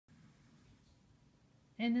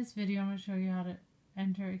In this video, I'm going to show you how to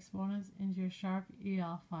enter exponents into your Sharp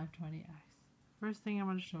EL-520X. First thing I'm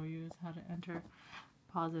going to show you is how to enter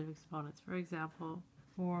positive exponents. For example,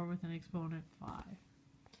 4 with an exponent 5.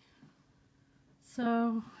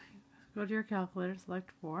 So, go to your calculator,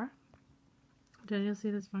 select 4. Then you'll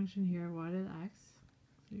see this function here, y to the x.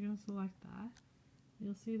 So you're going to select that.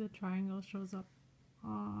 You'll see the triangle shows up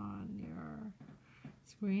on your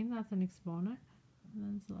screen. That's an exponent. And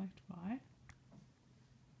then select 5.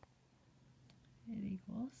 It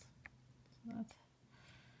equals. So that's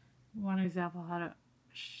one example how to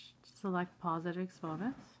select positive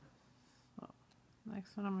exponents. So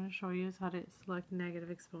next one I'm going to show you is how to select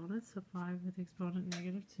negative exponents. So 5 with exponent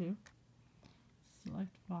 -2.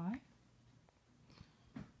 Select 5.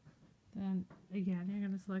 Then again you're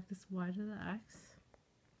going to select this y to the x.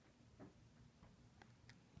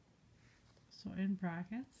 So in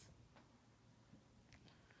brackets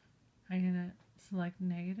I'm going to select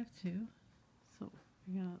 -2. So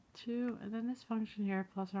you're going to 2, and then this function here,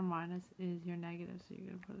 plus or minus, is your negative. So you're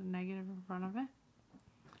going to put a negative in front of it.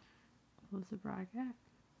 Close the bracket.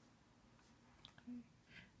 Okay.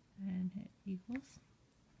 And hit equals.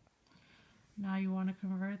 Now you want to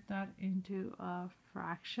convert that into a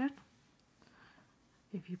fraction,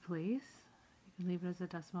 if you please. You can leave it as a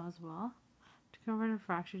decimal as well. To convert a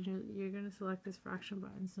fraction, you're going to select this fraction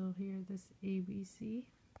button. So here, this ABC.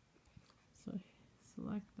 So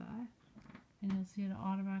select that. And you'll see it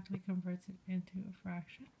automatically converts it into a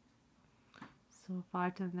fraction. So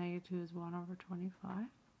 5 to the -2 is 1 over 25.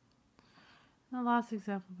 And the last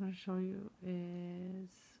example I'm going to show you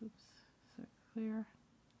is,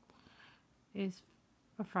 is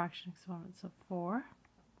a fraction exponent. So 4,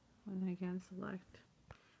 and then again select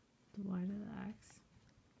the y to the x.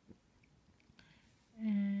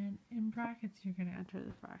 And in brackets you're going to enter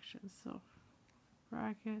the fractions. So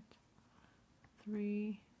bracket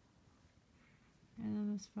 3. And then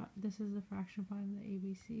this is the fraction behind the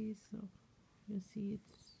ABCs, so you'll see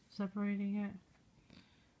it's separating it.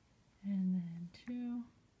 And then 2,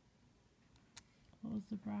 close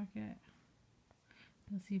the bracket.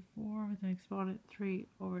 You'll see 4 with an exponent 3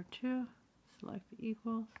 over 2, select the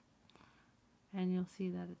equals, and you'll see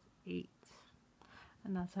that it's 8.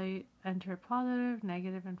 And that's how you enter positive,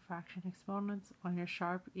 negative, and fraction exponents on your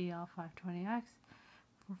Sharp EL-520X.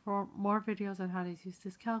 For more videos on how to use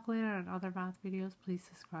this calculator and other math videos, please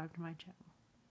subscribe to my channel.